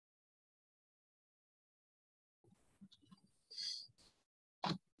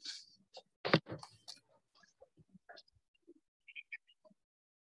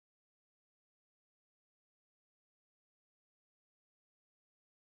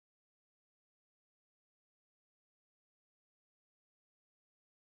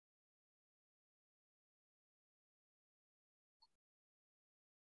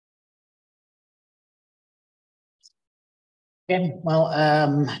Okay, well,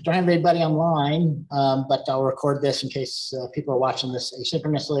 don't have anybody online, but I'll record this in case people are watching this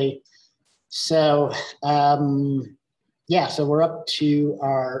asynchronously. So, yeah, so we're up to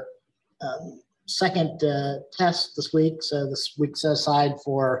our second test this week. So this week's set aside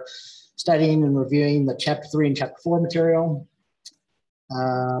for studying and reviewing the Chapter 3 and Chapter 4 material.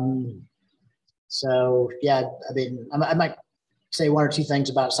 So, yeah, I mean, I might say one or two things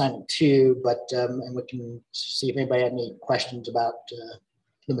about assignment 2, but and we can see if anybody had any questions about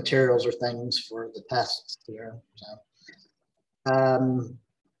the materials or things for the tests here. So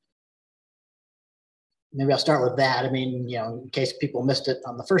maybe I'll start with that. I mean, you know, in case people missed it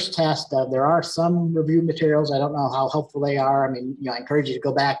on the first test, there are some review materials. I don't know how helpful they are. I mean, you know, I encourage you to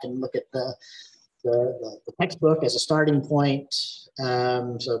go back and look at the textbook as a starting point.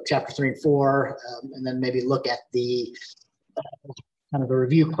 So Chapter 3 and 4, and then maybe look at the kind of the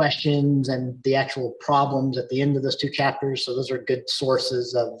review questions and the actual problems at the end of those 2 chapters. So those are good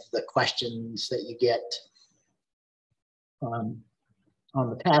sources of the questions that you get on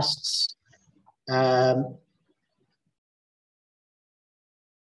the tests. If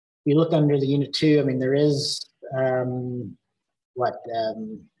you look under the Unit 2, I mean, there is there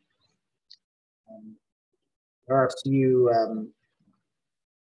are a few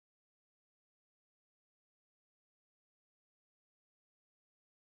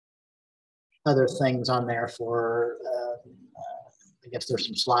other things on there for, I guess there's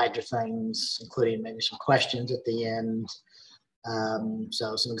some slides or things, including maybe some questions at the end.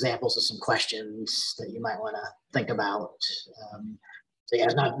 So some examples of some questions that you might want to think about. So yeah,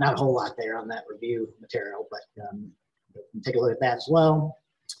 not a whole lot there on that review material, but take a look at that as well.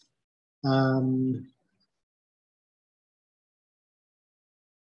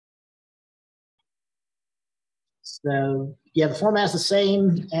 So yeah, the format is the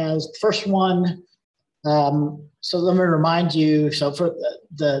same as the first one. So let me remind you, so for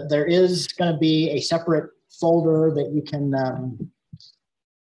there is going to be a separate folder that you can,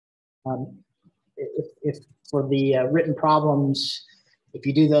 if for the written problems, if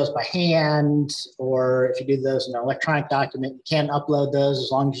you do those by hand or if you do those in an electronic document, you can upload those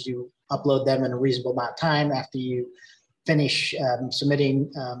as long as you upload them in a reasonable amount of time after you finish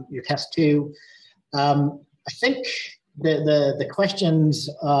submitting your test 2. I think the questions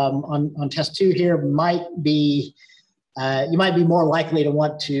on test 2 here might be, you might be more likely to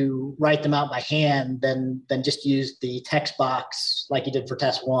want to write them out by hand than just use the text box like you did for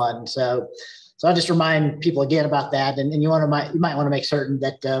test 1. So I'll just remind people again about that, and you might want to make certain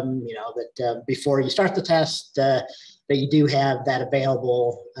that you know that before you start the test that you do have that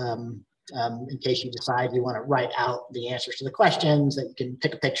available. In case you decide you want to write out the answers to the questions, that you can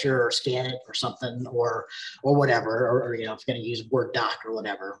take a picture or scan it or something, or whatever, or you know, if you're going to use Word doc or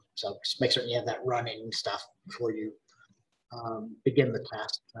whatever. So just make certain you have that running stuff before you begin the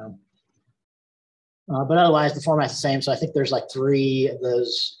test. But otherwise, the format's the same. So I think there's like 3 of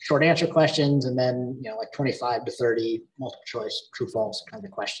those short answer questions, and then you know, like 25 to 30 multiple choice true false kind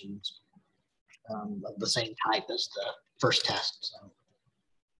of questions of the same type as the first test. So.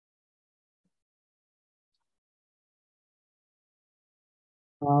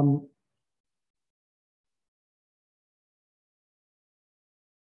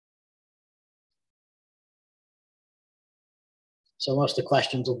 So most of the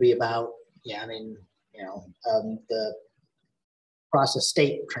questions will be about, yeah, I mean, you know, the process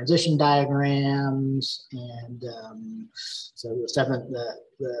state transition diagrams, and so the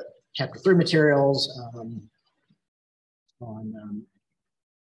Chapter 3 materials on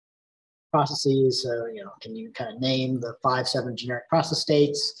processes. So, you know, can you kind of name the 5-7 generic process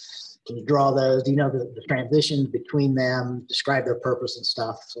states? Can you draw those? Do you know the transitions between them? Describe their purpose and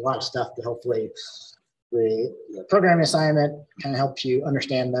stuff. So a lot of stuff that hopefully the programming assignment kind of helps you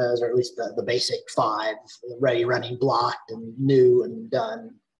understand those, or at least the basic 5: ready, running, blocked, and new, and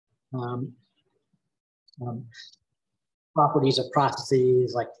done. Properties of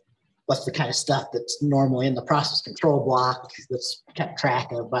processes, like what's the kind of stuff that's normally in the process control block that's kept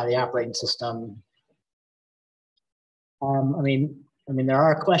track of by the operating system. I mean, there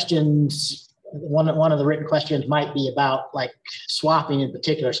are questions. One of the written questions might be about like swapping in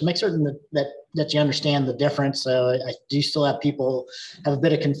particular. So make certain that you understand the difference. So I do still have people have a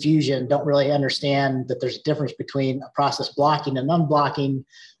bit of confusion, don't really understand that there's a difference between a process blocking and unblocking,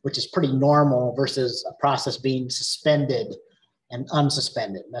 which is pretty normal, versus a process being suspended and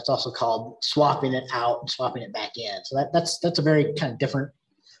unsuspended. That's also called swapping it out and swapping it back in. So that's a very kind of different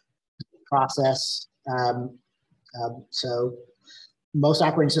process. So most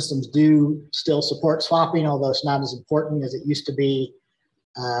operating systems do still support swapping, although it's not as important as it used to be.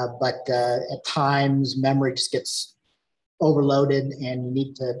 But at times, memory just gets overloaded and you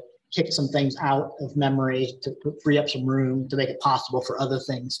need to kick some things out of memory to free up some room to make it possible for other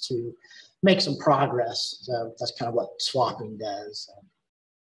things to make some progress. So that's kind of what swapping does.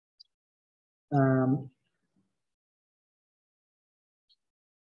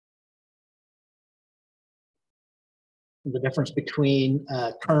 The difference between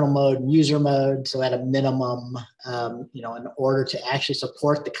kernel mode and user mode. So at a minimum, in order to actually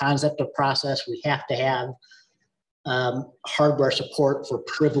support the concept of process, we have to have hardware support for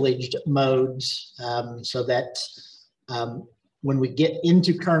privileged modes, so that when we get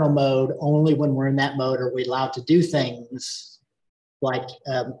into kernel mode, only when we're in that mode are we allowed to do things like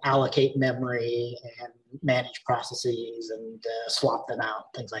allocate memory and manage processes and swap them out,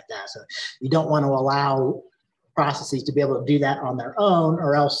 things like that. So you don't want to allow processes to be able to do that on their own,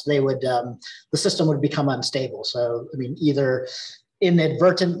 or else they would, the system would become unstable. So, I mean, either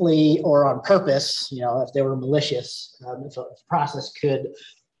inadvertently or on purpose, if they were malicious, if a process could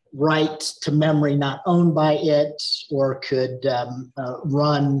write to memory not owned by it, or could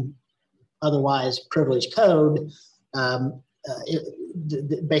run otherwise privileged code,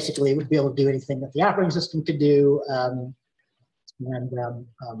 basically it would be able to do anything that the operating system could do, and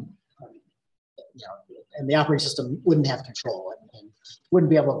the operating system wouldn't have control and wouldn't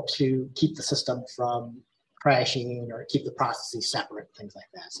be able to keep the system from crashing or keep the processes separate, things like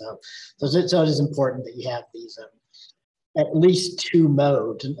that. So it is important that you have these at least two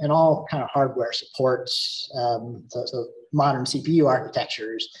modes, and all kind of hardware supports. So modern CPU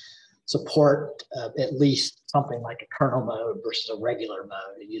architectures support at least something like a kernel mode versus a regular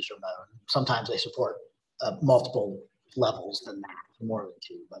mode, a user mode. Sometimes they support multiple levels than that, more than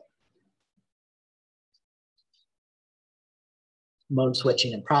two, but mode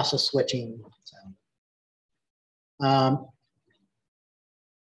switching and process switching. So.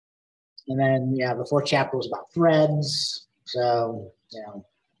 And then, the fourth chapter was about threads. So,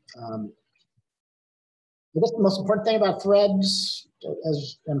 I guess the most important thing about threads,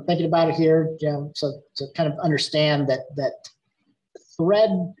 as I'm thinking about it here, so to kind of understand that thread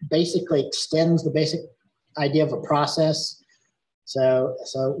basically extends the basic idea of a process. So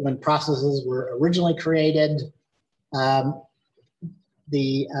when processes were originally created,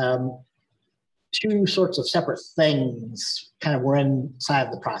 the two sorts of separate things kind of were inside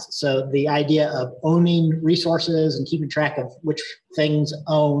of the process. So the idea of owning resources and keeping track of which things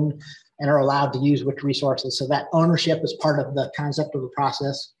own and are allowed to use which resources. So that ownership is part of the concept of the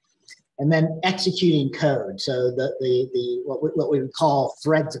process. And then executing code. So what we would call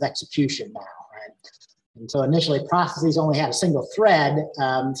threads of execution now, right? And so initially processes only had a single thread,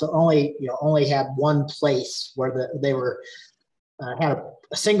 so only had one place where they were had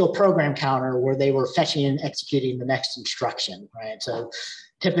a single program counter where they were fetching and executing the next instruction, right? So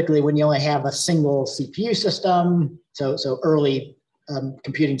typically when you only have a single CPU system, so early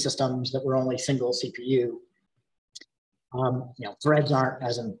computing systems that were only single CPU, threads aren't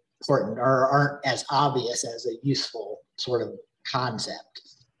as important or aren't as obvious as a useful sort of concept.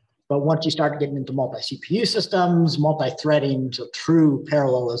 But once you start getting into multi-CPU systems, multi-threading, so true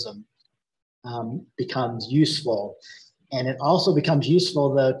parallelism becomes useful. And it also becomes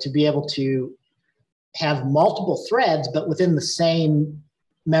useful, though, to be able to have multiple threads, but within the same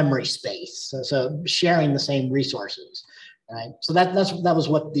memory space. So sharing the same resources, right? So that was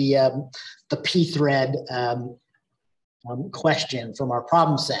what the pthread question from our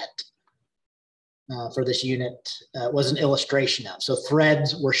problem set for this unit was an illustration of. So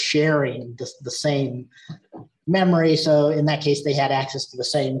threads were sharing the same memory. So in that case, they had access to the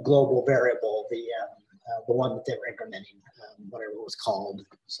same global variable, the one that they were incrementing, whatever it was called.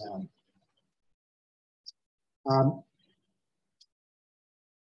 So,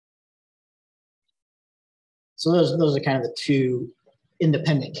 so those are kind of the two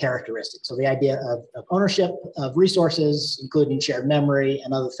independent characteristics. So the idea of ownership of resources, including shared memory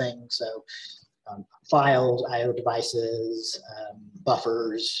and other things. So files, IO devices,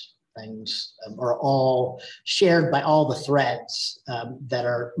 buffers, things are all shared by all the threads that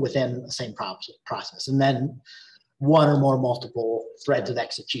are within the same process. And then one or more multiple threads of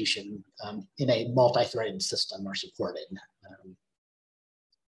execution in a multi-threaded system are supported.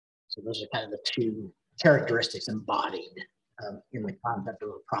 So those are kind of the two characteristics embodied in the concept of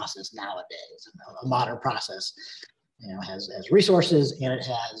a process nowadays. A modern process has resources, and it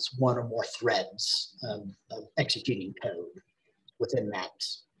has one or more threads of executing code within that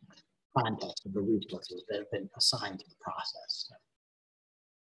context of the resources that have been assigned to the process.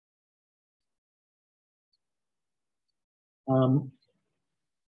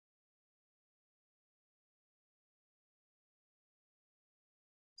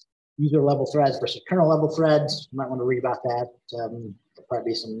 user level threads versus kernel level threads. You might want to read about that. There'll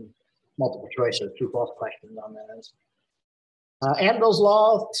probably be some multiple choice or true false questions on those. Amdahl's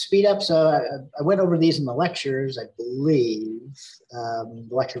law, speed up. So I went over these in the lectures, I believe, the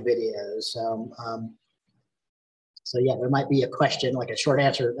lecture videos. So yeah, there might be a question, like a short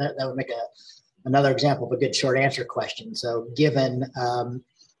answer. That would make another example of a good short answer question. So given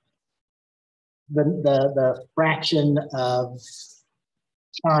the fraction of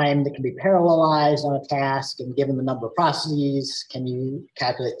time that can be parallelized on a task, and given the number of processes, can you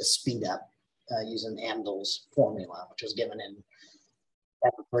calculate the speed up using Amdahl's formula, which was given in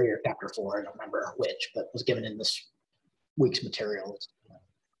chapter 3 or chapter 4, I don't remember which, but was given in this week's materials.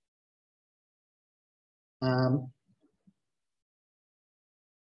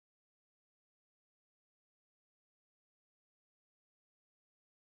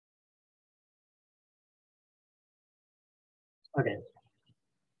 Okay.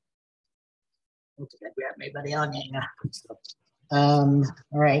 Okay, we have anybody on here. All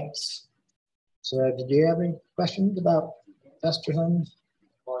right. So did you have any questions about test or something?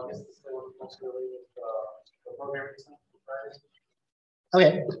 Well, I guess this was mostly the programming.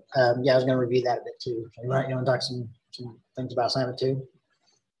 Okay. Yeah, I was going to review that a bit too. So you want to talk some things about assignment 2?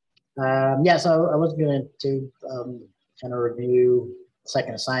 Yeah, so I was going to kind of review the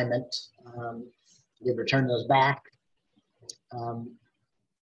second assignment. You've returned those back.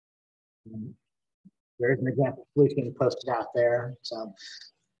 There is an example solution posted out there. So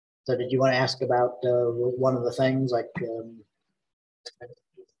did you want to ask about one of the things like the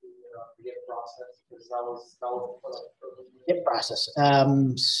Git process? Because that was Git process.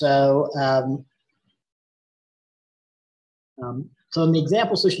 So in the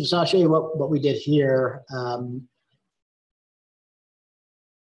example solution, so I'll show you what we did here.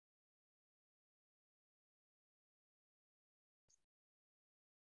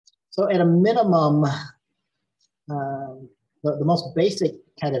 So at a minimum, the most basic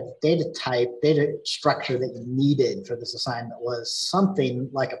kind of data structure that you needed for this assignment was something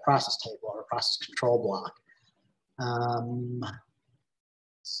like a process table or a process control block.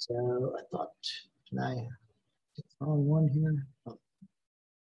 So I thought, can I get the wrong one here? Oh.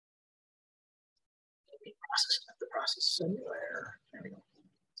 The process simulator. There we go.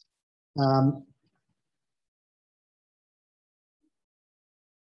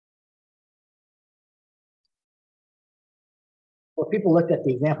 Well, people looked at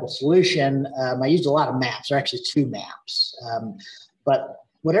the example solution. I used a lot of maps. There are actually 2 maps. But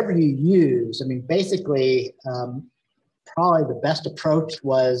whatever you use, I mean, basically, probably the best approach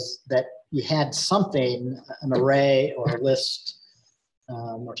was that you had something, an array or a list,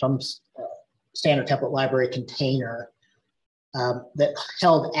 or some standard template library container that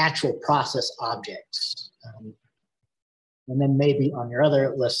held actual process objects. And then maybe on your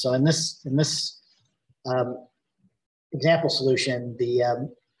other list. So in this example solution,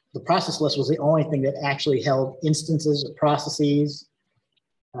 the process list was the only thing that actually held instances of processes,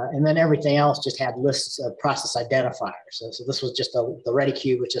 and then everything else just had lists of process identifiers. So this was just the ready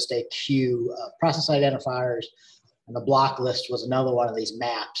queue was just a queue of process identifiers, and the block list was another one of these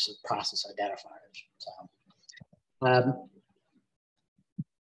maps of process identifiers. So, that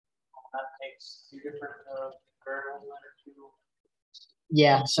takes 2 different variables.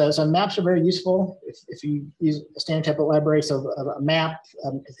 Yeah, so maps are very useful if you use a standard template library. So a map,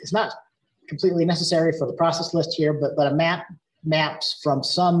 it's not completely necessary for the process list here, but a map maps from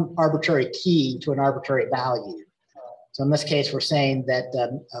some arbitrary key to an arbitrary value. So in this case, we're saying that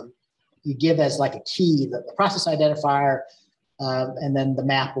you give as like a key the process identifier, and then the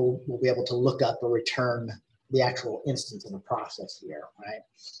map will be able to look up or return the actual instance of the process here, right?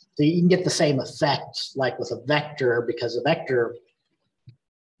 So you can get the same effect like with a vector, because a vector,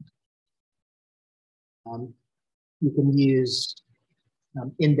 you can use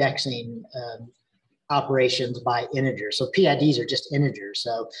indexing operations by integers. So PIDs are just integers.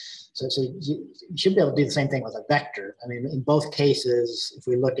 So you should be able to do the same thing with a vector. I mean, in both cases, if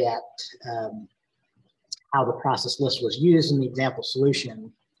we look at how the process list was used in the example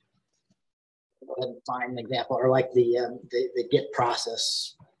solution, go ahead and find an example, or like the Git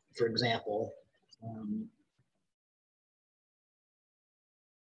process, for example.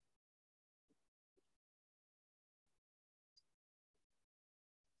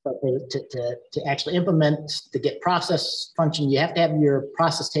 But to actually implement the Git process function, you have to have your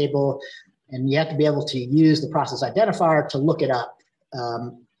process table, and you have to be able to use the process identifier to look it up.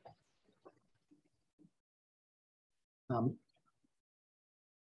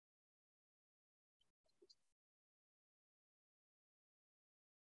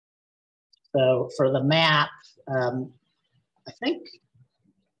 So for the map, I think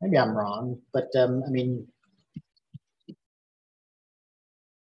maybe I'm wrong, but I mean, I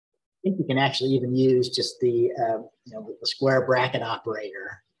think you can actually even use just the you know, the square bracket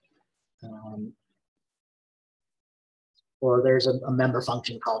operator. Or there's a member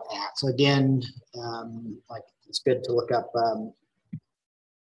function called at. So again, like it's good to look up,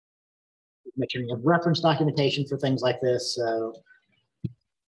 make sure you have reference documentation for things like this. So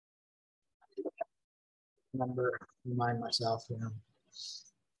remind myself, you know,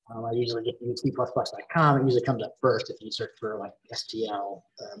 I usually get to use c++.com. It usually comes up first if you search for like STL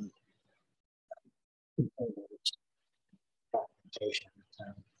documentation. So,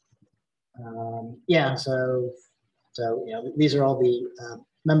 yeah, so you know, these are all the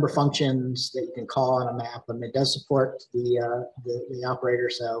member functions that you can call on a map, and it does support the operator.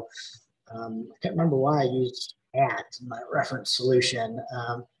 So I can't remember why I used at in my reference solution.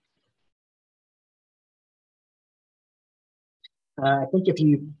 I think if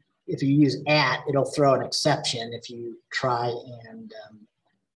you use at, it'll throw an exception if you try and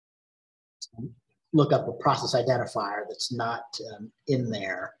look up a process identifier that's not in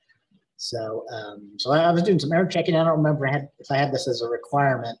there. So, so I was doing some error checking. I don't remember if I had this as a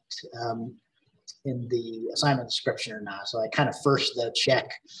requirement in the assignment description or not. So I kind of first though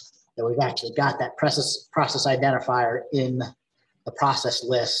check that we've actually got that process identifier in the process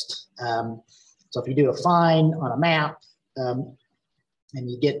list. So if you do a find on a map and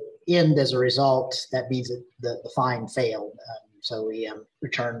you get end as a result, that means that the find failed. So we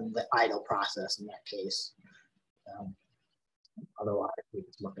return the idle process in that case. Otherwise, we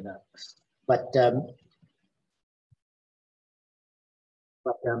just look it up. But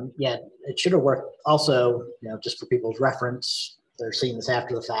yeah, it should have worked. Also, you know, just for people's reference, they're seeing this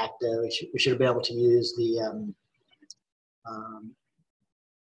after the fact. We should be able to use the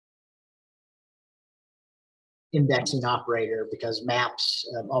indexing operator, because maps,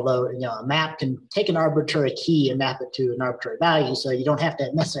 although you know a map can take an arbitrary key and map it to an arbitrary value, so you don't have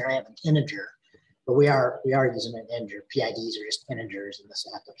to necessarily have an integer. But we are using an integer. PIDs are just integers in this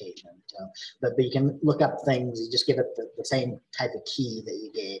application. So, but you can look up things. You just give it the same type of key that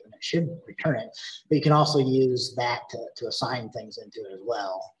you gave, and it should return it. But you can also use that to assign things into it as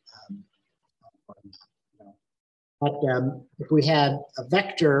well. But if we had a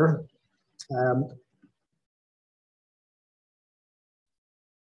vector,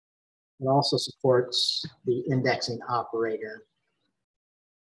 it also supports the indexing operator.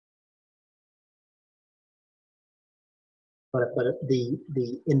 But the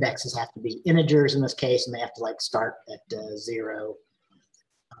indexes have to be integers in this case, and they have to like start at 0.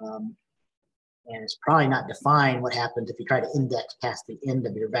 And it's probably not defined what happens if you try to index past the end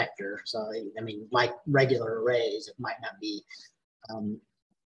of your vector. So I mean, like regular arrays, it might not be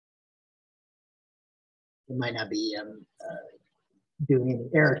doing any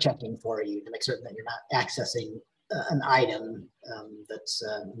error checking for you to make certain that you're not accessing an item that's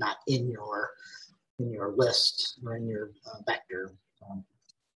not in your list or in your vector.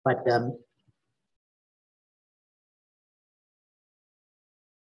 But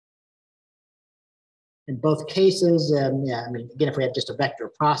in both cases, yeah, I mean, again, if we had just a vector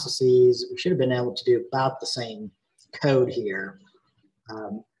of processes, we should have been able to do about the same code here.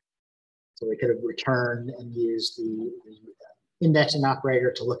 So we could have returned and used the indexing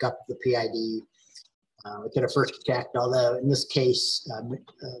operator to look up the PID. We could have first checked, although in this case,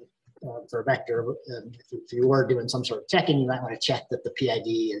 for a vector, if you were doing some sort of checking, you might want to check that the PID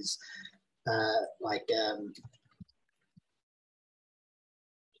is like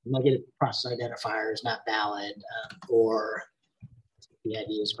negative process identifier is not valid, or the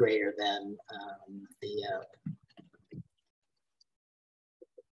PID is greater than the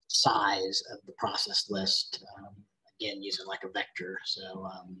size of the process list, again, using like a vector. So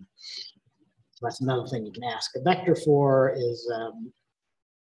that's another thing you can ask a vector for is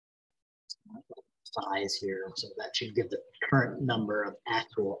size here. So that should give the current number of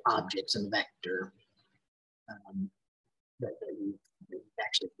actual objects in the vector that you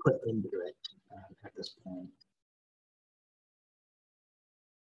actually put into it at this point.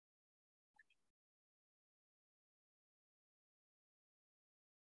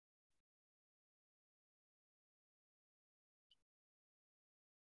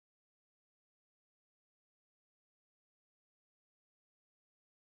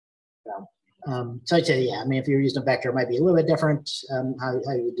 So I'd say, yeah, I mean, if you're using a vector, it might be a little bit different how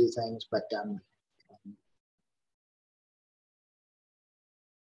you would do things, but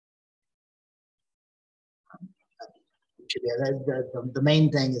should be the main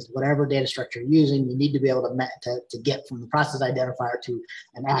thing is whatever data structure you're using, you need to be able to get from the process identifier to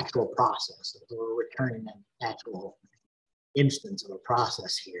an actual process. So we're returning an actual instance of a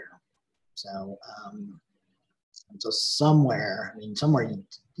process here. So, so somewhere, I mean, somewhere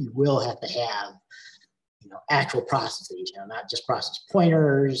you will have to have, actual processes, not just process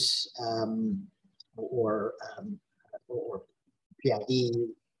pointers or PID,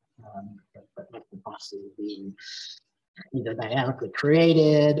 but the processes being either dynamically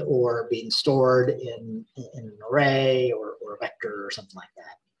created or being stored in an array or a vector or something like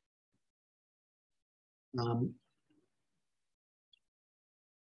that.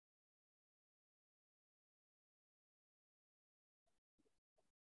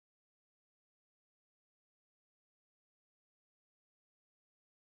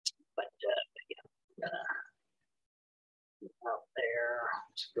 But yeah, out there,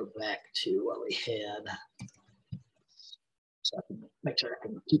 let's go back to what we had. So I can make sure I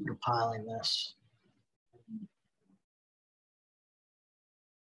can keep compiling this.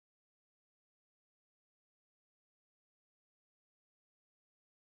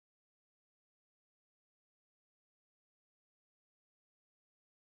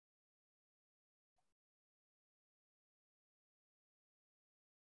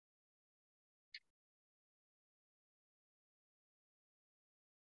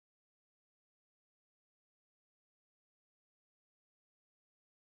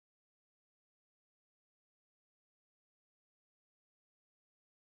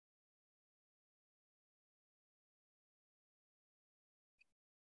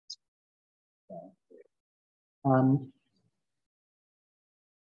 Um,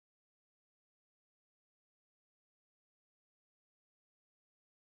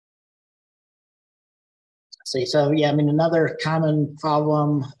 see, so yeah, I mean, another common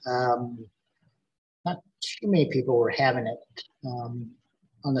problem, not too many people were having it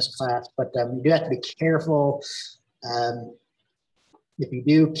on this class, but you do have to be careful if you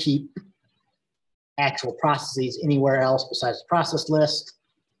do keep actual processes anywhere else besides the process list.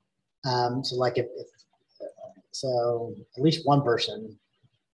 So like so at least one person,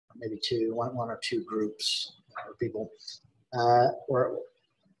 maybe one or two groups or people,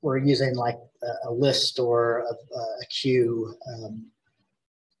 we're using like a list or a queue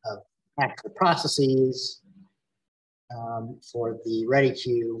of actual processes for the ready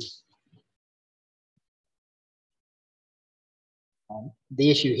queue. The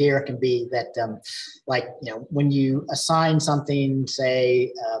issue here can be that, like, when you assign something,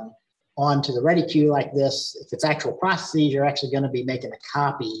 say, onto the ready queue like this, if it's actual processes, you're actually going to be making a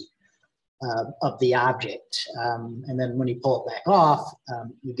copy of the object. And then when you pull it back off,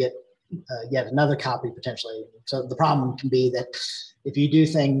 you get yet another copy potentially. So the problem can be that if you do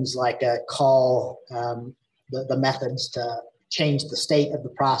things like call the methods to change the state of the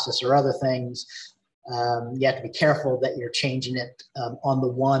process or other things, you have to be careful that you're changing it on the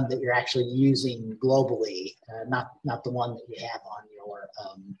one that you're actually using globally, not the one that you have on your,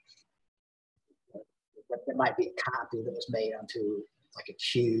 there might be a copy that was made onto like a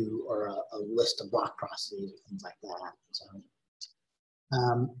queue or a list of block processes, things like that. So,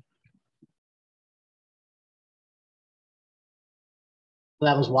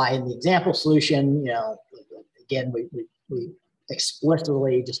 that was why in the example solution, again, we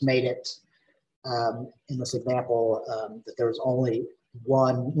explicitly just made it in this example that there was only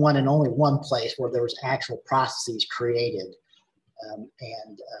one and only one place where there was actual processes created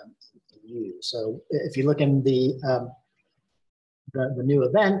and used. So if you look in the new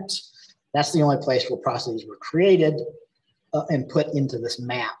event, that's the only place where processes were created and put into this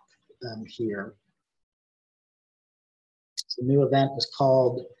map here. So the new event was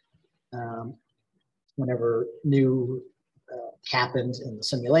called whenever new happens in the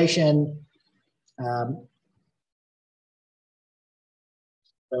simulation.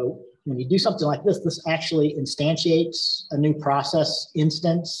 So when you do something like this, this actually instantiates a new process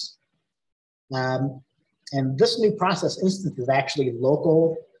instance. And this new process instance is actually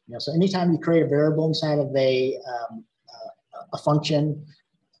local. So anytime you create a variable inside of a function,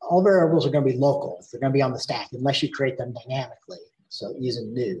 all variables are going to be local. They're going to be on the stack unless you create them dynamically. So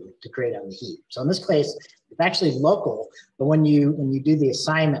using new to create on the heap. So in this case, it's actually local. But when you do the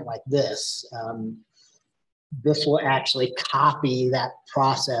assignment like this, this will actually copy that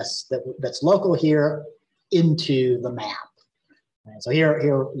process that's local here into the map. And so here,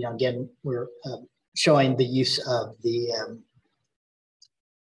 again, we're showing the use of the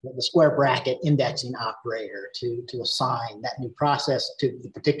square bracket indexing operator to assign that new process to the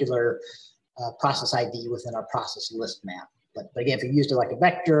particular process ID within our process list map. But again, if you used it like a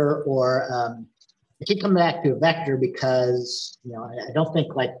vector, or I keep coming back to a vector because I don't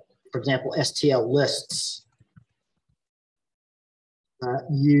think, like, for example, STL lists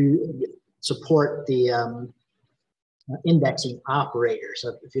you support the indexing operator.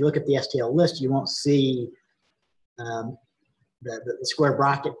 So if you look at the STL list, you won't see the square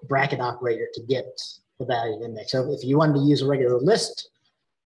bracket operator to get the value of index. So if you wanted to use a regular list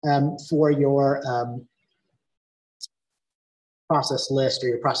for your process list or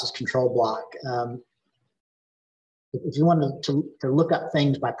your process control block, if you wanted to look up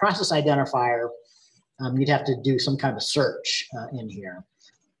things by process identifier, you'd have to do some kind of a search in here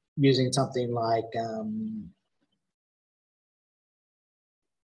using something like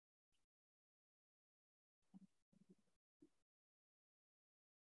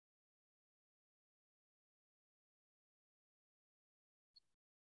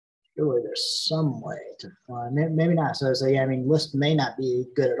surely there's some way to find, maybe not. So yeah, I mean, list may not be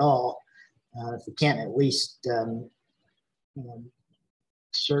good at all. If you can't at least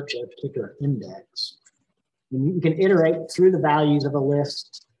search a particular index. You can iterate through the values of a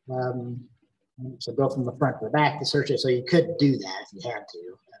list. So go from the front to the back to search it. So you could do that if you had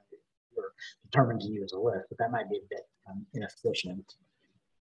to. You're determined to use a list, but that might be a bit inefficient.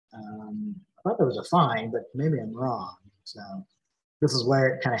 I thought there was a fine, but maybe I'm wrong. So this is where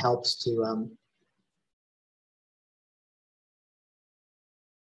it kind of helps to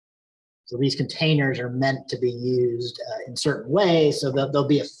so these containers are meant to be used in certain ways, so they'll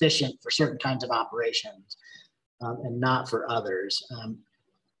be efficient for certain kinds of operations and not for others.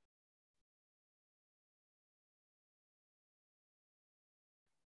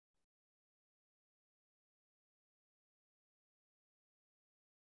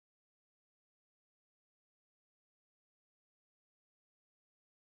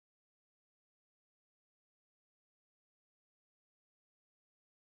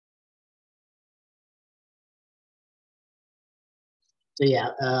 So yeah,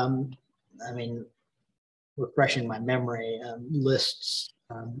 I mean, refreshing my memory, lists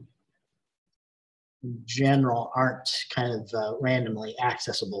in general aren't kind of randomly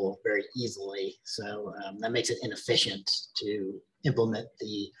accessible very easily. So that makes it inefficient to implement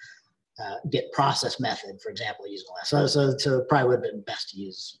the get process method, for example, using a list. So it probably would have been best to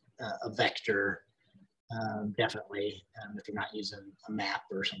use a vector, definitely, if you're not using a map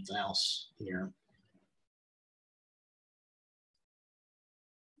or something else here.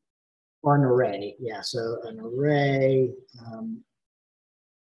 Or an array, yeah, so an array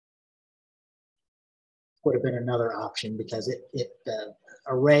would have been another option because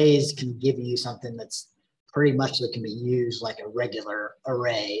arrays can give you something that's pretty much that can be used like a regular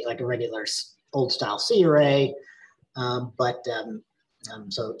array, like a regular old style C array, so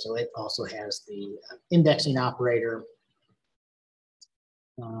it also has the indexing operator.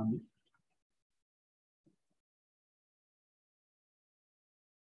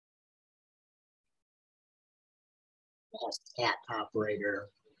 It has the cat operator.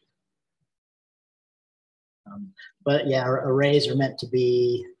 But yeah, arrays are meant to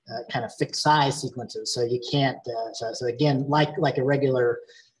be kind of fixed size sequences. So you can't, so again, like a regular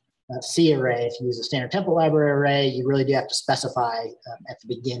C array, if you use a standard template library array, you really do have to specify at the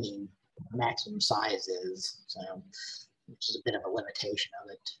beginning what the maximum size is. So, which is a bit of a limitation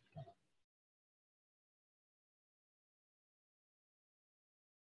of it.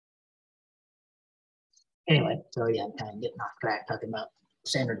 Anyway, so yeah, I'm kind of getting off track talking about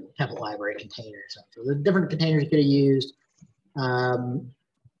standard template library containers. So the different containers you could have used. So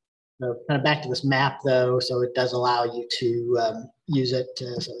kind of back to this map though, so it does allow you to use it.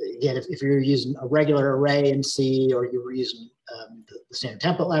 So again, if you're using a regular array in C, or you were using the standard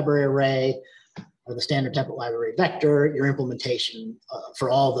template library array, or the standard template library vector, your implementation for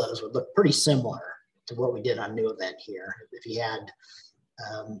all those would look pretty similar to what we did on new event here. If you had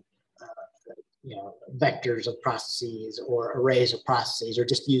vectors of processes or arrays of processes, or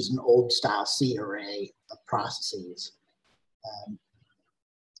just use an old style C array of processes.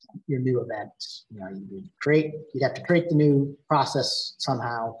 Your new events, you'd have to create the new process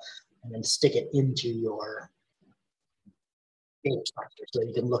somehow and then stick it into your data structure so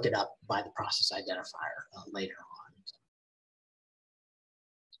you can look it up by the process identifier later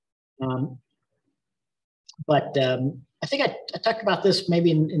on. But I think I talked about this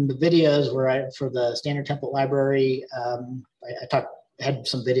maybe in the videos where for the standard template library, I had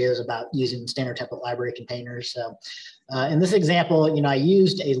some videos about using standard template library containers. So in this example, I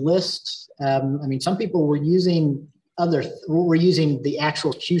used a list. I mean, some people were using the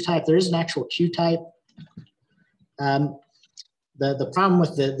actual queue type. There is an actual queue type. The problem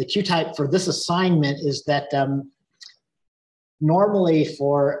with the queue type for this assignment is that normally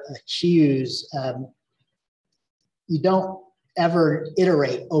for queues, you don't ever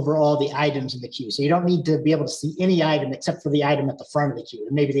iterate over all the items in the queue. So you don't need to be able to see any item except for the item at the front of the queue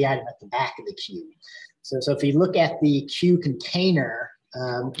and maybe the item at the back of the queue. So if you look at the queue container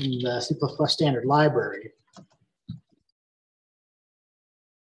in the C++ standard library,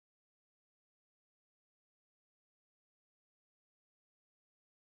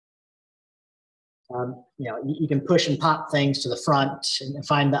 you can push and pop things to the front and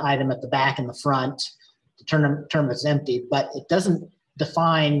find the item at the back and the front to term it's empty, but it doesn't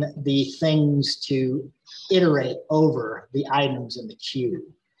define the things to iterate over the items in the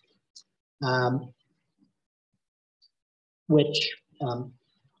queue,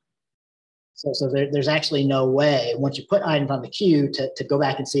 so there's actually no way, once you put items on the queue, to go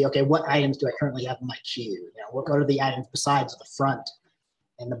back and see, okay, what items do I currently have in my queue? What are the items besides the front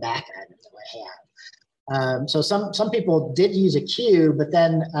and the back items that I have? So some people did use a queue, but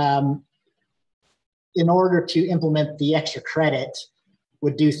then in order to implement the extra credit,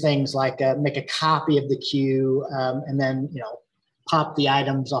 would do things like make a copy of the queue and then pop the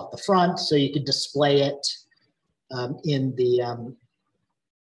items off the front so you could display it in the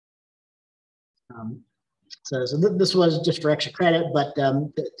so this was just for extra credit, but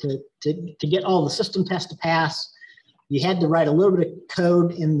to get all the system tests to pass, you had to write a little bit of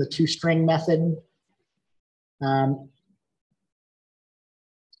code in the toString method.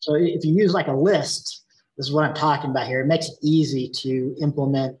 So if you use like a list, this is what I'm talking about here. It makes it easy to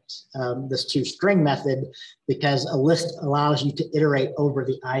implement this toString method because a list allows you to iterate over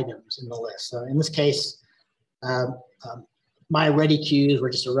the items in the list. So in this case, my ready queues were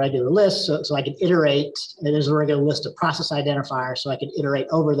just a regular list, so I could iterate. It is a regular list of process identifiers, so I could iterate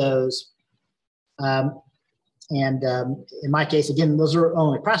over those. In my case, again, those are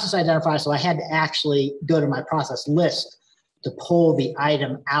only process identifiers, so I had to actually go to my process list to pull the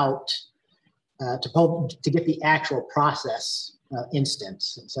item out, to get the actual process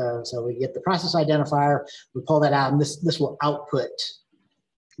instance. So we get the process identifier, we pull that out, and this will output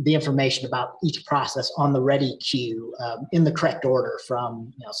the information about each process on the ready queue in the correct order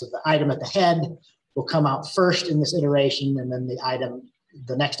from, so the item at the head will come out first in this iteration, and then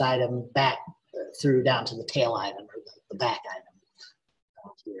the next item back through down to the tail item or the back item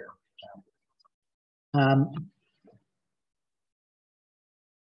here.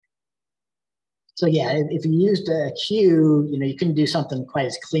 So yeah, if you used a queue, you couldn't do something quite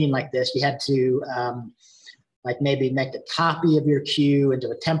as clean like this. You had to like maybe make a copy of your queue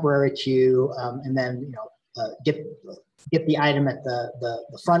into a temporary queue, and then get the item at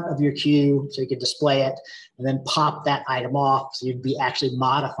the front of your queue so you could display it, and then pop that item off. So you'd be actually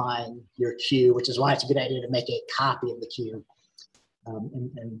modifying your queue, which is why it's a good idea to make a copy of the queue.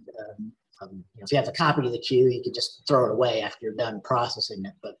 If you have a copy of the queue, you could just throw it away after you're done processing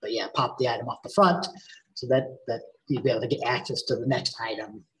it. But yeah, pop the item off the front so that you'd be able to get access to the next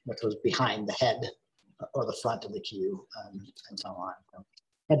item, which was behind the head or the front of the queue, and so on. So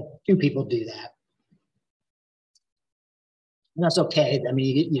had two people do that. And that's okay. I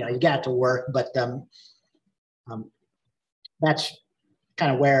mean, you got it to work, but that's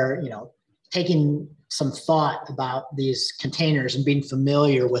kind of where, taking some thought about these containers and being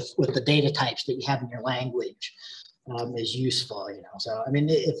familiar with the data types that you have in your language is useful, So, I mean,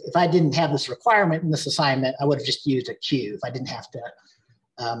 if I didn't have this requirement in this assignment, I would have just used a queue if I didn't have to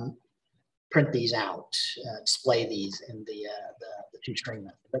print these out, display these in the toString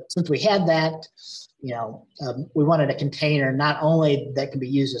method. But since we had that, we wanted a container not only that can be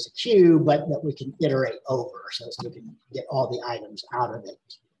used as a queue, but that we can iterate over, so we can get all the items out of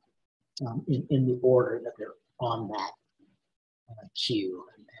it in the order that they're on that queue.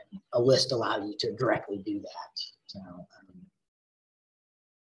 And a list allows you to directly do that. So,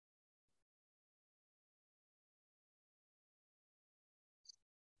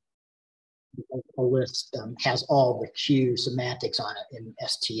 a list has all the queue semantics on it in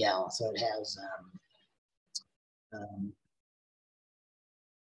STL. So it has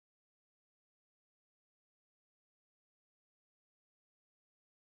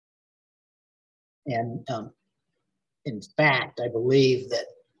in fact, I believe that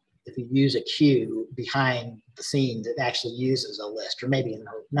if you use a queue behind the scenes, it actually uses a list, or maybe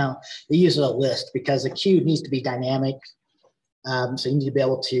no, it uses a list because a queue needs to be dynamic. So you need to be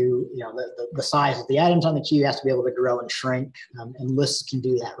able to, the size of the items on the queue has to be able to grow and shrink, and lists can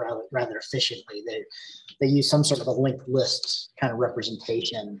do that rather efficiently. They use some sort of a linked list kind of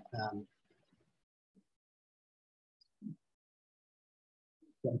representation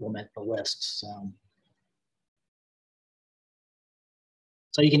to implement the lists.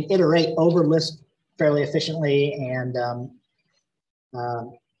 So you can iterate over lists fairly efficiently, and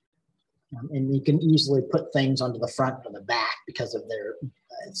you can easily put things onto the front or the back because of their,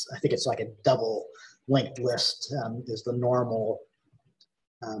 I think it's like a double linked list is the normal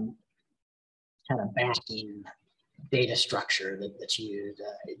kind of backing data structure that's used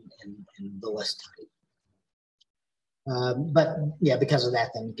in the list type. But yeah, because of that,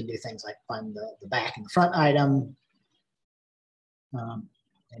 then you can do things like find the back and the front item, and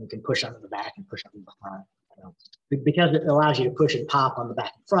you can push under the back and push under the front. Because it allows you to push and pop on the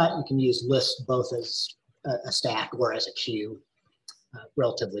back and front, you can use lists both as a stack or as a queue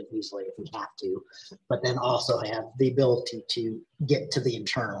relatively easily if you have to, but then also have the ability to get to the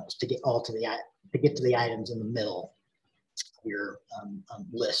internals, to get to the items in the middle of your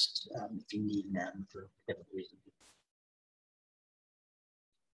list if you need them for different reasons.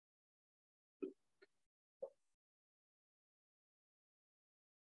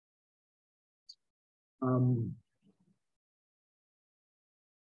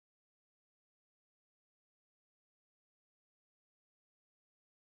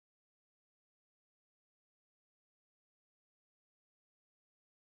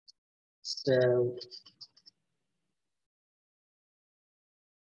 So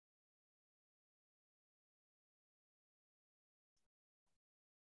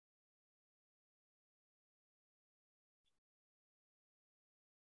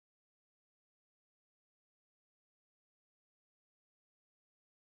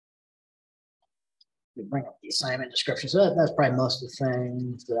we bring up the assignment description. So that's probably most of the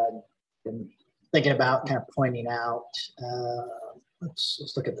things that I've been thinking about, kind of pointing out.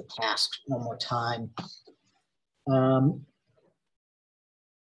 Let's look at the tasks one more time.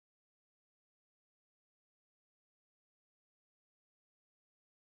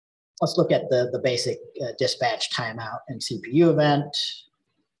 Let's look at the basic dispatch timeout and CPU event.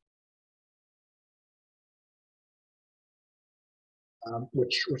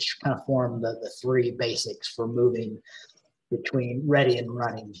 Which kind of form the three basics for moving between ready and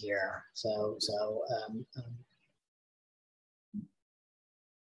running here.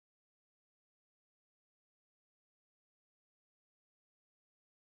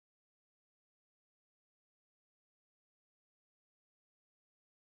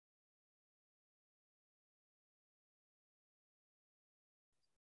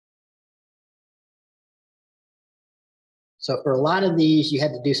 So for a lot of these, you had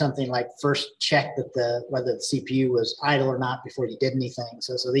to do something like first check that whether the CPU was idle or not before you did anything.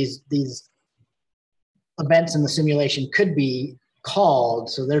 So these events in the simulation could be called.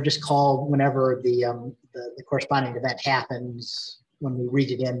 So they're just called whenever the corresponding event happens when we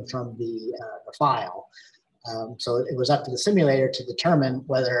read it in from the file. So it was up to the simulator to determine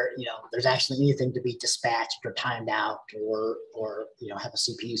whether there's actually anything to be dispatched or timed out or have a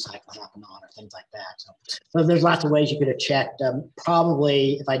CPU cycle happen on or things like that. So there's lots of ways you could have checked.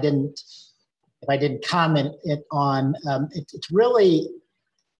 Probably if I didn't comment it on, it's really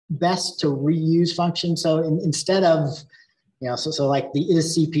best to reuse functions. So instead of so like the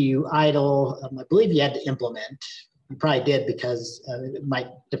is CPU idle, I believe you had to implement. You probably did because it might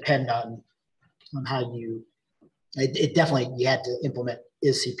depend on how you. It definitely, you had to implement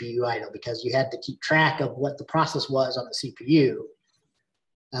is CPU idle because you had to keep track of what the process was on the CPU.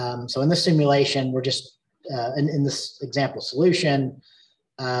 So in this simulation, we're just, in this example solution,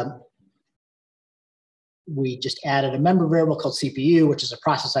 we just added a member variable called CPU, which is a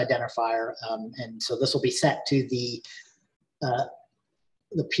process identifier. And so this will be set to the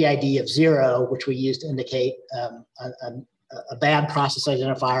PID of 0, which we use to indicate a bad process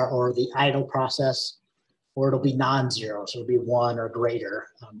identifier or the idle process, or it'll be non-zero, so it'll be 1 or greater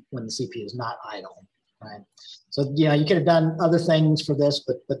when the CPU is not idle, right? So you could have done other things for this,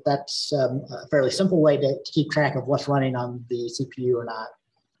 but that's a fairly simple way to keep track of what's running on the CPU or not.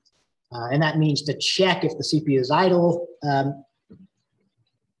 And that means to check if the CPU is idle, you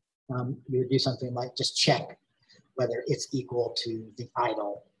would do something like just check whether it's equal to the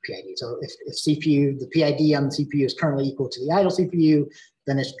idle PID. So if the PID on the CPU is currently equal to the idle CPU,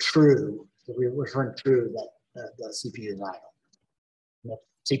 then it's true. So we're referring true that the CPU is idle. And if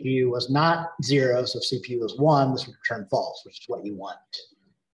CPU was not 0, so if CPU was 1, this would return false, which is what you want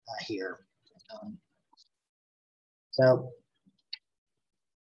here.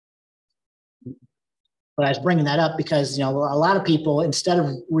 But I was bringing that up because a lot of people, instead of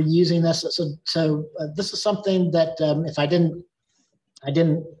reusing this, so this is something that if I didn't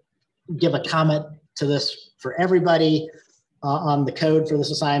give a comment to this for everybody on the code for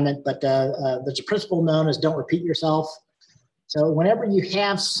this assignment, but there's a principle known as don't repeat yourself. So whenever you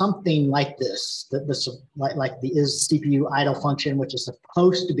have something like this, like the is CPU idle function, which is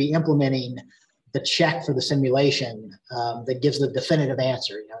supposed to be implementing the check for the simulation that gives the definitive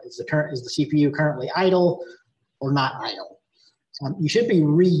answer, is the CPU currently idle or not idle? You should be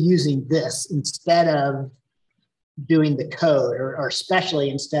reusing this instead of doing the code, or especially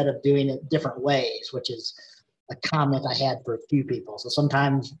instead of doing it different ways, which is a comment I had for a few people. So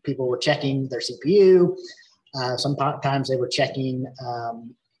sometimes people were checking their CPU, sometimes they were checking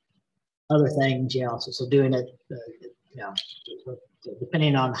other things, so doing it,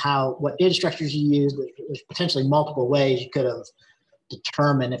 depending on what data structures you use, there's potentially multiple ways you could have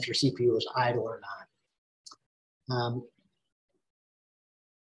determined if your CPU was idle or not.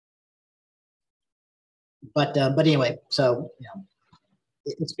 But anyway, so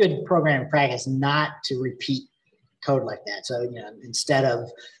it's good programming practice not to repeat code like that. So instead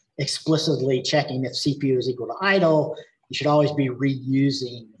of explicitly checking if CPU is equal to idle, you should always be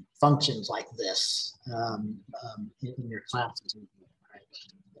reusing functions like this in your classes. Right?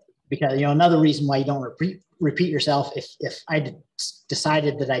 Because another reason why you don't repeat yourself, if I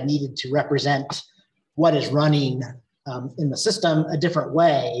decided that I needed to represent what is running in the system a different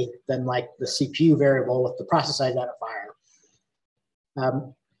way than like the CPU variable with the process identifier.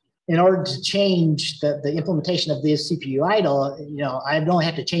 In order to change the implementation of this CPU idle, I only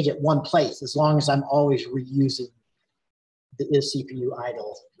have to change it one place as long as I'm always reusing the CPU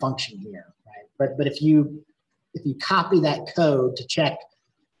idle function here, right? But if you copy that code to check,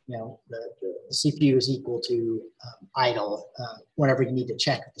 the CPU is equal to idle whenever you need to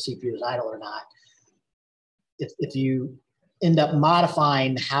check if the CPU is idle or not. If you end up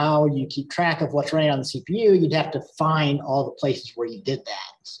modifying how you keep track of what's running on the CPU, you'd have to find all the places where you did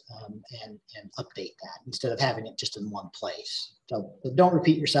that and update that instead of having it just in one place. So don't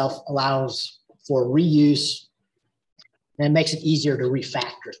repeat yourself allows for reuse, and it makes it easier to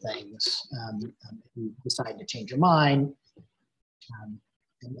refactor things if you decide to change your mind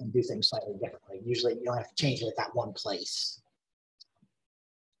and do things slightly differently. Usually you don't have to change it at that one place.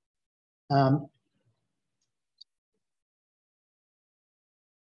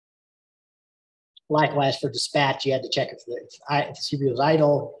 Likewise, for dispatch, you had to check if the CPU was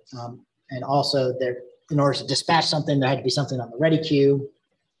idle. And also, in order to dispatch something, there had to be something on the ready queue.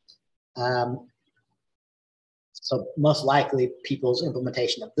 So most likely, people's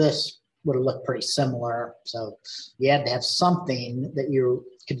implementation of this would have looked pretty similar. So you had to have something that you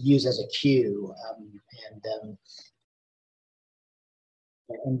could use as a queue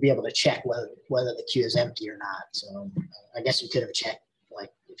and be able to check whether the queue is empty or not. So I guess you could have checked,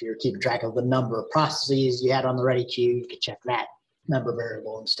 like if you're keeping track of the number of processes you had on the ready queue, you could check that member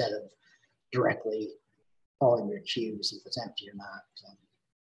variable instead of directly calling your queue to see if it's empty or not. So,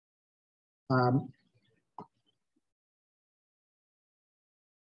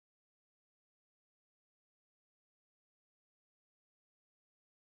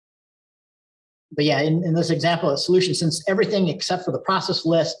 but yeah, in this example of solution, since everything except for the process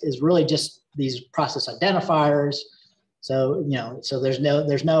list is really just these process identifiers, so so there's no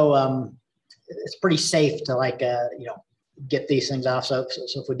it's pretty safe to like get these things off. So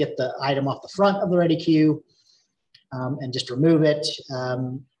if we get the item off the front of the ready queue and just remove it,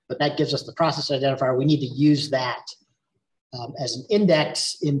 but that gives us the process identifier. We need to use that as an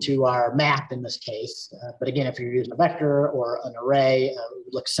index into our map in this case. But again, if you're using a vector or an array, it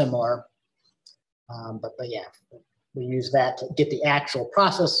would look similar. But yeah, we use that to get the actual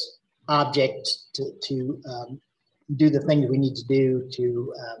process object to do the things we need to do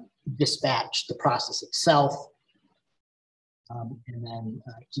to dispatch the process itself, and then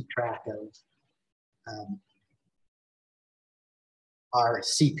keep track of our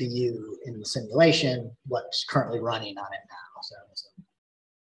CPU in the simulation, what's currently running on it now. So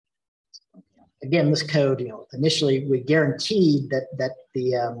again, this code, initially we guaranteed that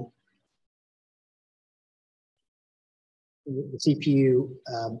the CPU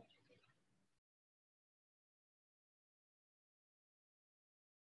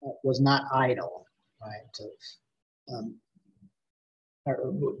was not idle, right? So,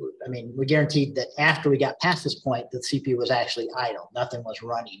 I mean, we guaranteed that after we got past this point, the CPU was actually idle. Nothing was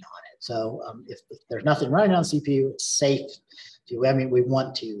running on it. So if there's nothing running on CPU, it's safe to, I mean, we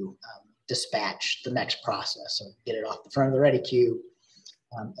want to dispatch the next process. So get it off the front of the ready queue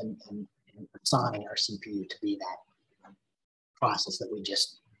and assign our CPU to be that process that we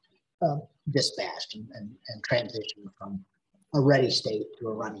just dispatched and transitioned from a ready state to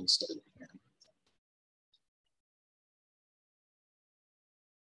a running state.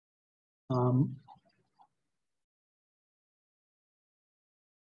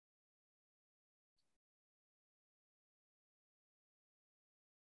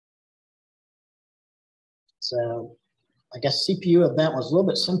 So I guess CPU event was a little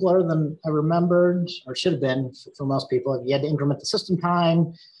bit simpler than I remembered, or should have been for most people. You had to increment the system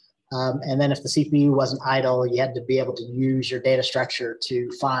time. And then if the CPU wasn't idle, you had to be able to use your data structure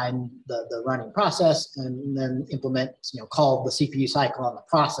to find the running process and then implement, call the CPU cycle on the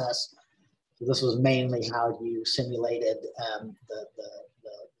process. So this was mainly how you simulated the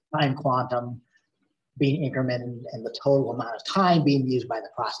time quantum being incremented and the total amount of time being used by the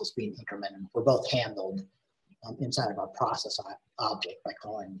process being incremented were both handled inside of our process object by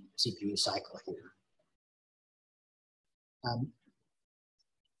calling CPU cycle here.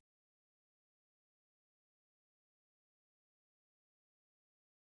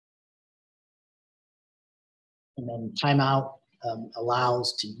 And then timeout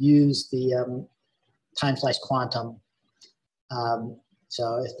allows to use the time slice quantum.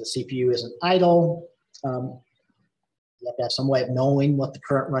 So if the CPU isn't idle, you have to have some way of knowing what the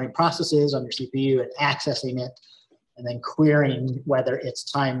current running process is on your CPU and accessing it, and then querying whether its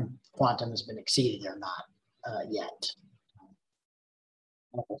time quantum has been exceeded or not yet.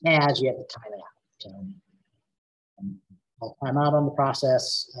 And if it has, you have to time it out. So I'll time out on the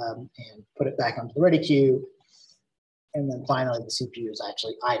process and put it back onto the ready queue. And then finally, the CPU is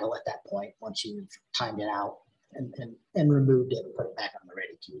actually idle at that point once you've timed it out and removed it and put it back on the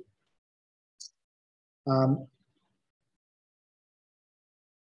ready queue.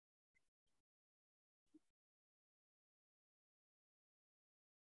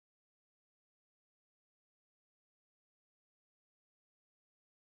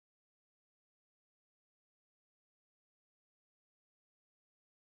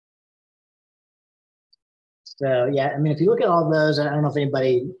 So yeah, I mean, if you look at all those, I don't know if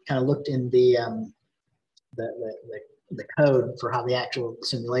anybody kind of looked in the code for how the actual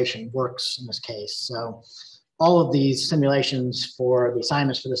simulation works in this case. So all of these simulations for the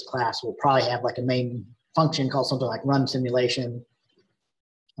assignments for this class will probably have like a main function called something like run simulation,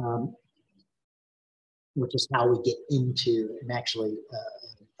 which is how we get into and actually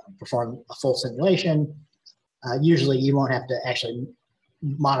perform a full simulation. Usually you won't have to actually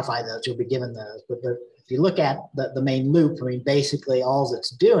modify those, you'll be given those. But if you look at the main loop, I mean, basically all it's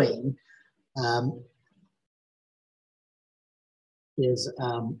doing is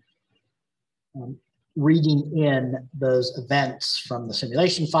reading in those events from the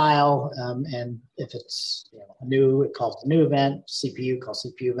simulation file. And if it's new, it calls the new event. CPU calls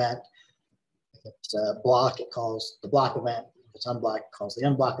CPU event. If it's a block, it calls the block event. If it's unblocked, it calls the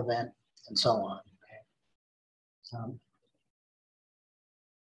unblock event, and so on.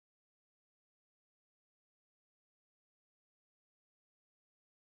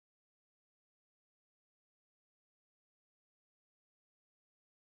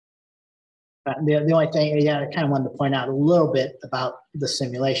 The only thing, I kind of wanted to point out a little bit about the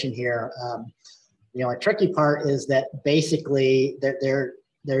simulation here. The only tricky part is that basically there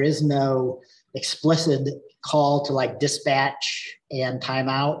is no explicit call to like dispatch and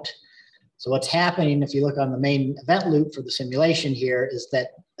timeout. So what's happening, if you look on the main event loop for the simulation here, is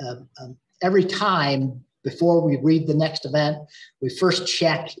that every time before we read the next event, we first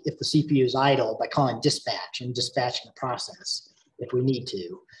check if the CPU is idle by calling dispatch and dispatching the process if we need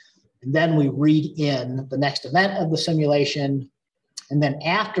to. And then we read in the next event of the simulation. And then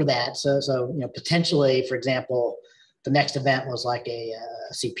after that, so potentially, for example, the next event was like a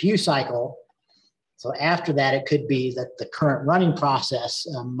CPU cycle. So after that, it could be that the current running process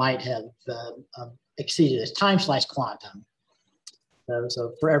might have exceeded its time slice quantum.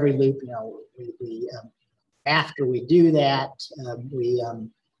 So for every loop, after we do that, we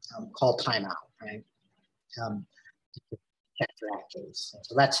call timeout, right? Check for that case.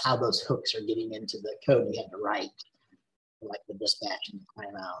 So that's how those hooks are getting into the code we had to write, like the dispatch and the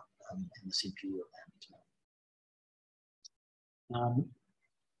timeout and the CPU event.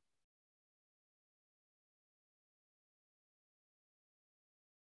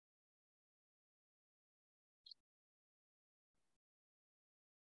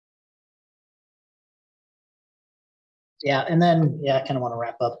 Yeah, and then I kind of want to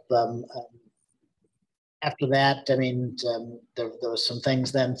wrap up. After that, I mean, there was some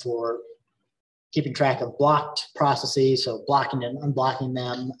things then for keeping track of blocked processes, so blocking and unblocking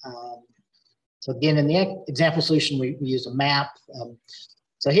them. So again, in the example solution, we use a map.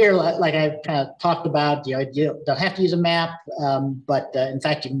 So here, like I kind of talked about, you don't have to use a map, but in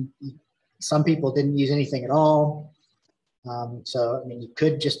fact, some people didn't use anything at all. So, I mean, you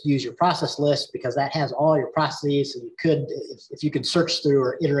could just use your process list because that has all your processes. So you could, if you could search through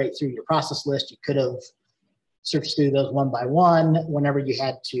or iterate through your process list, you could have searched through those one by one whenever you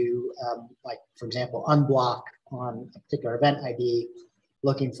had to, like, for example, unblock on a particular event ID,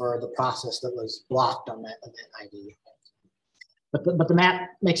 looking for the process that was blocked on that event ID. But the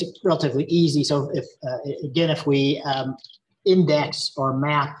map makes it relatively easy. So if, again, if we index or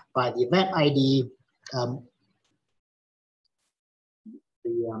map by the event ID.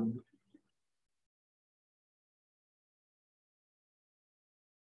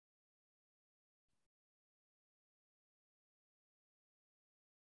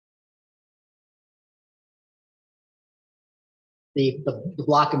 The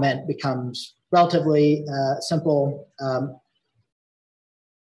block event becomes relatively simple.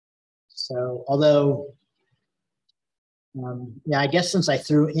 So although, yeah, I guess since I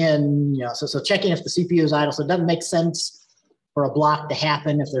threw in, so checking if the CPU is idle, so it doesn't make sense for a block to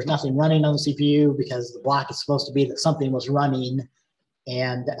happen if there's nothing running on the CPU, because the block is supposed to be that something was running,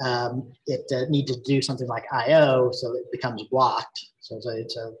 and it needs to do something like I/O, so it becomes blocked. So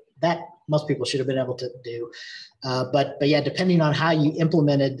that most people should have been able to do. But yeah, depending on how you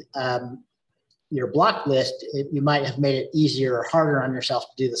implemented your block list, you might have made it easier or harder on yourself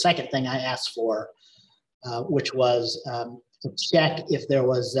to do the second thing I asked for, which was to check if there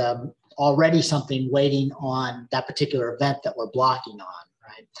was already something waiting on that particular event that we're blocking on,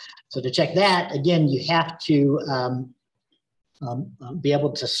 right? So to check that, again, you have to be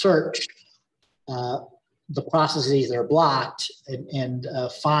able to search the processes that are blocked and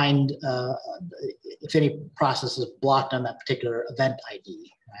find if any process is blocked on that particular event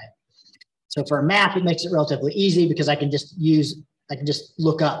ID, right? So for a map, it makes it relatively easy because I can just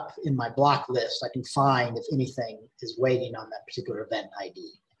look up in my block list. I can find if anything is waiting on that particular event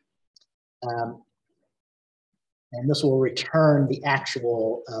ID. And this will return the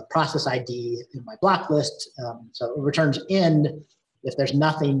actual process ID in my block list. So it returns end if there's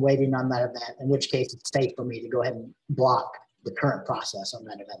nothing waiting on that event, in which case it's safe for me to go ahead and block the current process on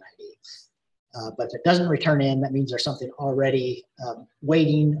that event ID. But if it doesn't return in, that means there's something already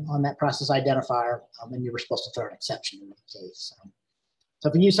waiting on that process identifier, and you were supposed to throw an exception in that case. So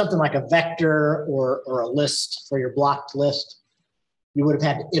if you use something like a vector or a list for your blocked list, you would have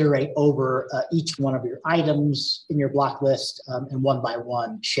had to iterate over each one of your items in your block list and one by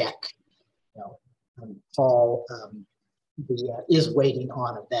one check, call the is waiting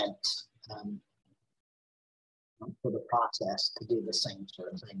on event for the process to do the same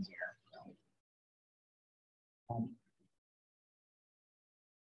sort of thing here.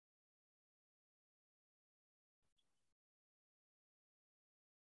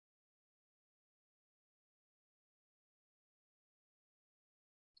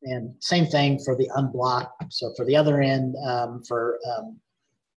 And same thing for the unblock. So for the other end, for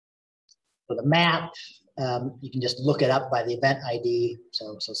the map, you can just look it up by the event ID.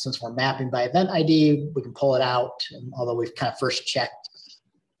 So since we're mapping by event ID, we can pull it out. And although we've kind of first checked,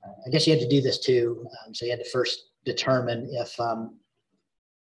 I guess you had to do this too. So you had to first determine if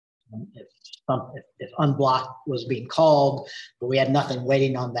unblock was being called, but we had nothing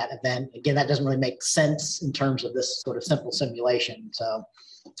waiting on that event. Again, that doesn't really make sense in terms of this sort of simple simulation. So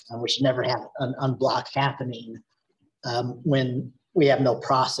we should never have an unblock happening when we have no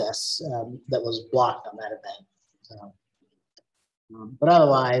process that was blocked on that event. So, but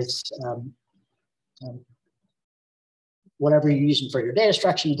otherwise, whatever you're using for your data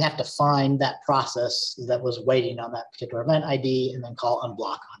structure, you'd have to find that process that was waiting on that particular event ID and then call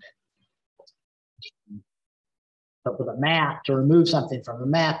unblock on it. So for the map, to remove something from the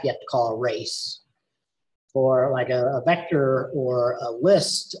map, you have to call erase. For like a vector or a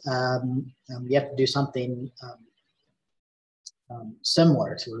list, you have to do something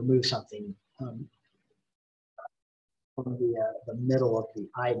similar to remove something from the middle of the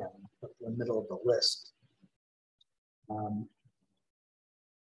item, the middle of the list.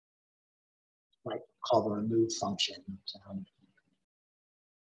 Like call the remove function.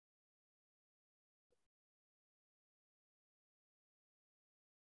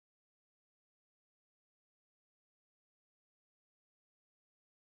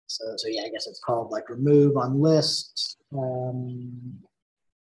 So yeah, I guess it's called like remove on list.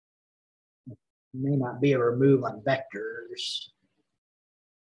 May not be a remove on vectors.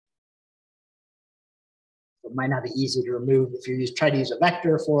 It might not be easy to remove if you try to use a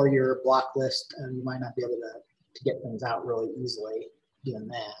vector for your block list, and you might not be able to get things out really easily doing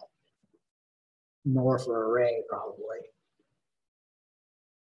that. Nor for array, probably.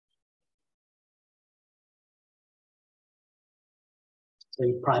 So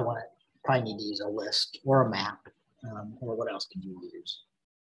you probably need to use a list or a map, or what else could you use?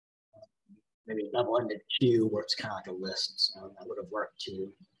 Maybe a double-ended queue where it's kind of like a list. So that would have worked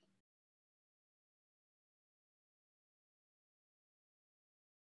too.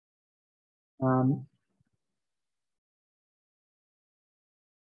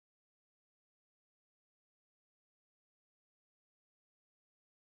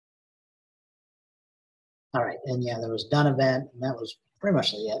 All right, and yeah, there was done event, and that was pretty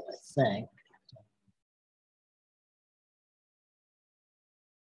much it, I think.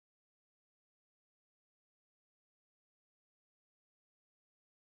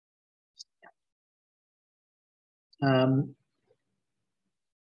 Um,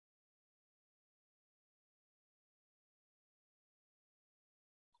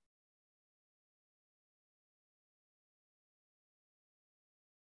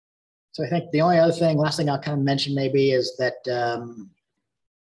 so I think the only other thing, last thing I'll kind of mention maybe is that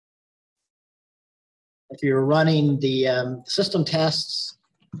if you're running the system tests,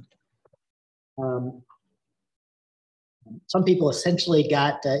 um, some people essentially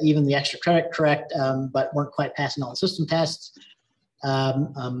got even the extra credit correct, but weren't quite passing all the system tests.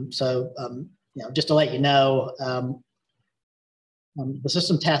 Just to let you know, the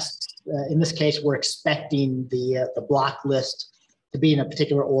system tests, in this case, we're expecting the block list to be in a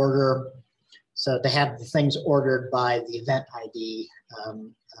particular order. So to have the things ordered by the event ID,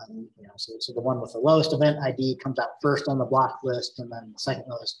 so the one with the lowest event ID comes out first on the block list, and then the second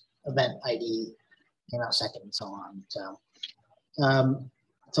lowest event ID came out second, and so on.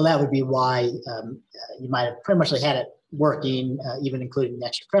 So that would be why you might have pretty much had it working, even including the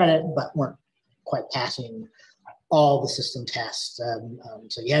extra credit, but weren't quite passing all the system tests.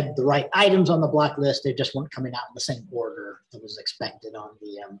 So you had the right items on the block list, they just weren't coming out in the same order that was expected on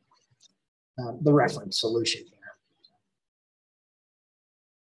the reference solution here.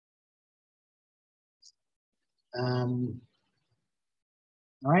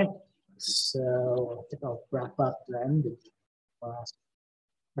 All right, so I think I'll wrap up then. Did you want to ask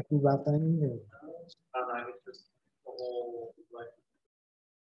questions about things? I was just the whole like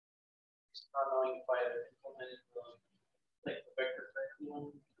not knowing if I had implemented the vector curriculum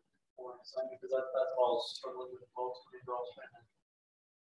or something, because that's what I was struggling with most when I was trying to